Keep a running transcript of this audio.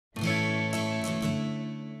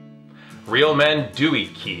Real men do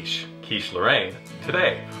eat quiche. Quiche Lorraine,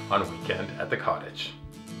 today on Weekend at the Cottage.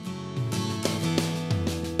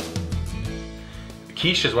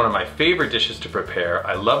 Quiche is one of my favorite dishes to prepare.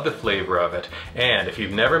 I love the flavor of it, and if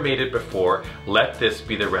you've never made it before, let this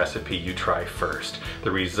be the recipe you try first.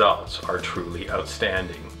 The results are truly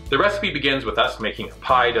outstanding. The recipe begins with us making a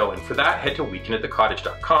pie dough, and for that, head to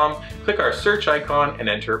weekendатthecottage.com, click our search icon, and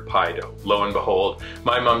enter pie dough. Lo and behold,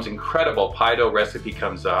 my mom's incredible pie dough recipe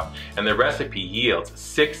comes up, and the recipe yields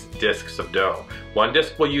 6 discs of dough. 1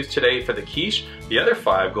 disc we'll use today for the quiche, the other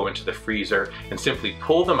 5 go into the freezer, and simply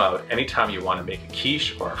pull them out anytime you want to make a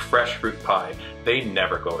quiche or a fresh fruit pie. They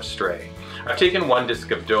never go astray. I've taken 1 disc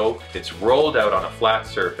of dough, it's rolled out on a flat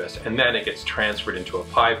surface, and then it gets transferred into a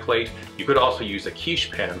pie plate. You could also use a quiche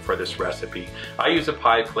pan for this recipe. I use a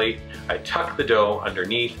pie plate, I tuck the dough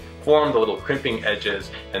underneath, form the little crimping edges,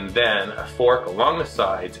 and then a fork along the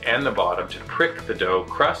sides and the bottom to prick the dough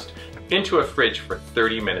crust into a fridge for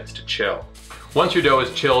 30 minutes to chill. Once your dough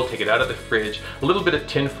is chilled, take it out of the fridge, a little bit of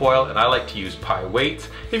tin foil, and I like to use pie weights.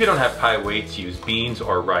 If you don't have pie weights, use beans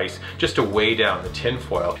or rice just to weigh down the tin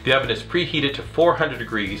foil. The oven is preheated to 400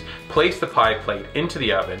 degrees. Place the pie plate into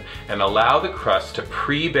the oven and allow the crust to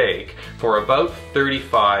pre-bake for about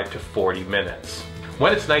 35 to 40 minutes.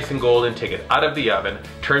 When it's nice and golden, take it out of the oven,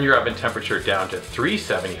 turn your oven temperature down to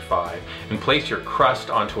 375, and place your crust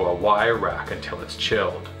onto a wire rack until it's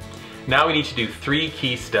chilled. Now we need to do 3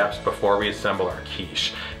 key steps before we assemble our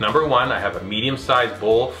quiche. Number 1, I have a medium-sized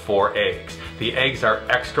bowl, 4 eggs. The eggs are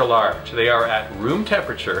extra large. They are at room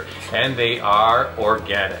temperature and they are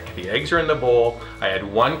organic. The eggs are in the bowl. I add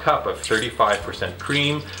 1 cup of 35%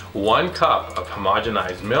 cream, 1 cup of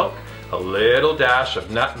homogenized milk, a little dash of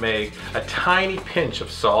nutmeg, a tiny pinch of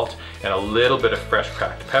salt, and a little bit of fresh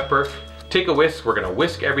cracked pepper. Take a whisk, we're gonna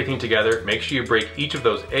whisk everything together. Make sure you break each of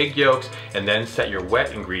those egg yolks and then set your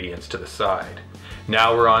wet ingredients to the side.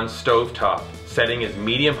 Now we're on stovetop. Setting is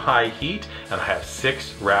medium-high heat, and I have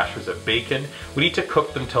 6 rashers of bacon. We need to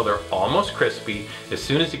cook them till they're almost crispy. As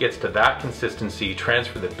soon as it gets to that consistency,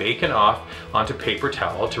 transfer the bacon off onto paper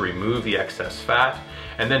towel to remove the excess fat,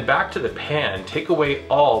 and then back to the pan, take away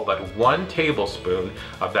all but 1 tablespoon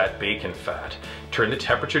of that bacon fat. Turn the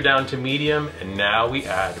temperature down to medium, and now we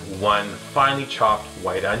add 1 finely chopped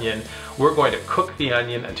white onion. We're going to cook the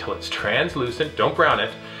onion until it's translucent, don't brown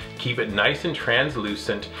it. Keep it nice and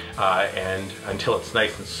translucent and until it's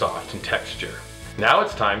nice and soft in texture. Now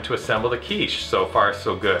it's time to assemble the quiche. So far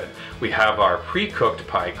so good. We have our pre-cooked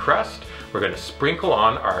pie crust. We're going to sprinkle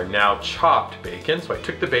on our now chopped bacon. So I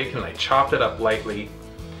took the bacon and I chopped it up lightly.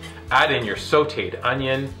 Add in your sauteed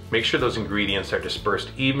onion. Make sure those ingredients are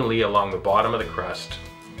dispersed evenly along the bottom of the crust.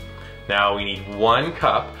 Now we need 1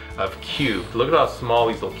 cup of cubed, look at how small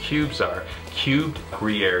these little cubes are, cubed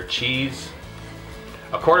Gruyere cheese.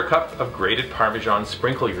 A 1/4 cup of grated Parmesan,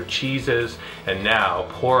 sprinkle your cheeses, and now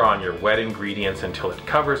pour on your wet ingredients until it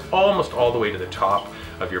covers almost all the way to the top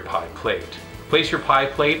of your pie plate. Place your pie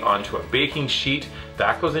plate onto a baking sheet,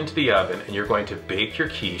 that goes into the oven, and you're going to bake your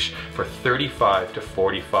quiche for 35 to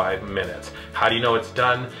 45 minutes. How do you know it's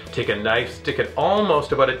done? Take a knife, stick it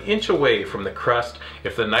almost about 1 inch away from the crust.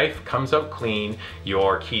 If the knife comes out clean,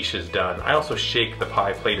 your quiche is done. I also shake the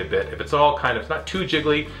pie plate a bit. If it's all kind of not too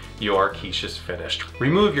jiggly, your quiche is finished.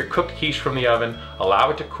 Remove your cooked quiche from the oven, allow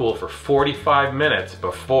it to cool for 45 minutes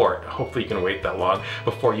before, hopefully you can wait that long,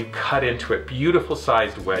 before you cut into it beautiful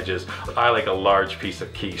sized wedges. I like a large piece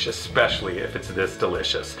of quiche, especially if it's this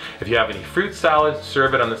delicious. If you have any fruit salad,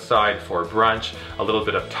 serve it on the side for brunch. A little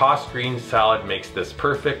bit of tossed green salad makes this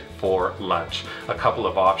perfect for lunch. A couple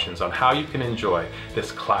of options on how you can enjoy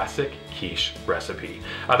this classic quiche recipe.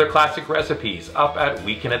 Other classic recipes up at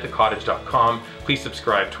weekendатthecottage.com. Please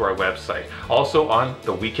subscribe to our website. Also on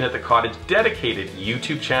the Weekend at the Cottage dedicated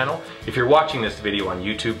YouTube channel. If you're watching this video on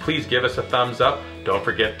YouTube, please give us a thumbs up. Don't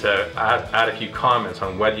forget to add a few comments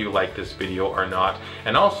on whether you like this video or not.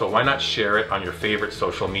 And also, why not share it on your favorite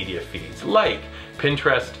social media feeds like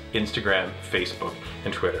Pinterest, Instagram, Facebook,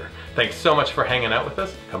 and Twitter. Thanks so much for hanging out with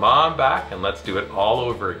us. Come on back and let's do it all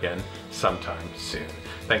over again sometime soon.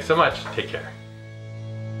 Thanks so much. Take care.